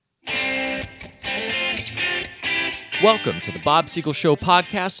Welcome to the Bob Siegel Show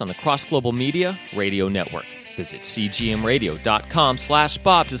podcast on the Cross Global Media Radio Network. Visit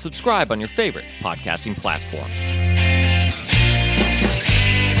cgmradio.com/Bob to subscribe on your favorite podcasting platform.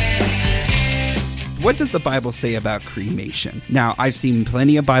 What does the Bible say about cremation? Now, I've seen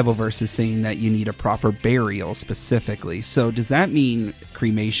plenty of Bible verses saying that you need a proper burial specifically. So does that mean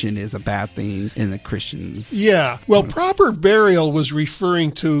cremation is a bad thing in the Christians? Yeah. Well, proper burial was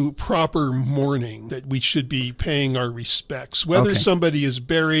referring to proper mourning, that we should be paying our respects. Whether somebody is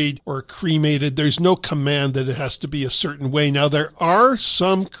buried or cremated, there's no command that it has to be a certain way. Now, there are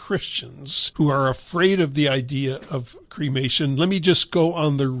some Christians who are afraid of the idea of cremation. Let me just go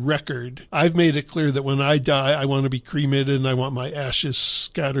on the record. I've made it clear that when I die, I want to be cremated and I want my ashes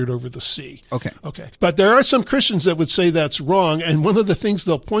scattered over the sea. Okay. But there are some Christians that would say that's wrong. And one of the things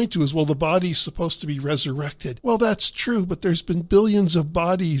they'll point to is, well, the body's supposed to be resurrected. Well, that's true, but there's been billions of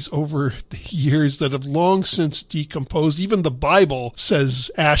bodies over the years that have long since decomposed. Even the Bible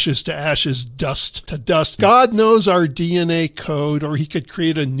says ashes to ashes, dust to dust. God knows our DNA code, or he could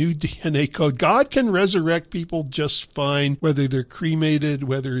create a new DNA code. God can resurrect people just fine, whether they're cremated,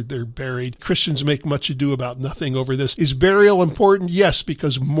 whether they're buried. Christians make much ado about nothing over this. Is burial important? Yes,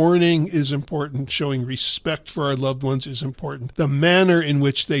 because mourning is important. Showing respect for our loved ones is important. The manner in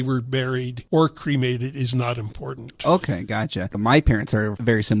which they were buried or cremated is not important. Okay, gotcha. My parents are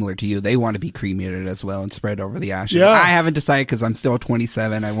very similar to you. They want to be cremated as well and spread over the ashes. Yeah. I haven't decided because I'm still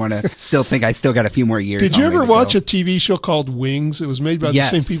 27. I want to still think I still got a few more years. Did you ever watch a TV show called Wings? It was made by the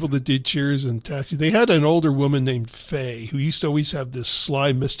same people that did Cheers and Taxi. They had an older woman named Faye who used to always have this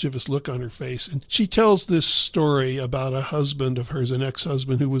sly, mischievous look on her face. And she tells this story about a husband of hers, an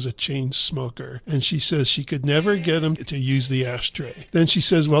ex-husband who was a chain smoker. And she says she could never get him to use the ashtray. Then she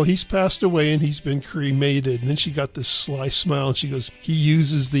says, well, he's passed away and he's been cremated. And then she got this sly smile and she goes, he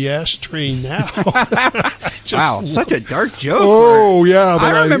uses the ashtray now. Wow, such a dark joke. Oh, yeah.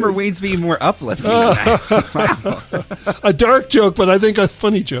 But I remember Wayne's being more uplifting than that. Wow. A dark joke, but I think a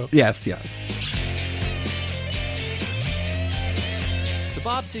funny joke. Yes. The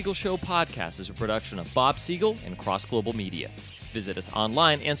Bob Siegel Show podcast is a production of Bob Siegel and Cross Global Media. Visit us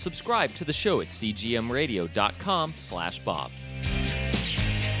online and subscribe to the show at cgmradio.com/Bob.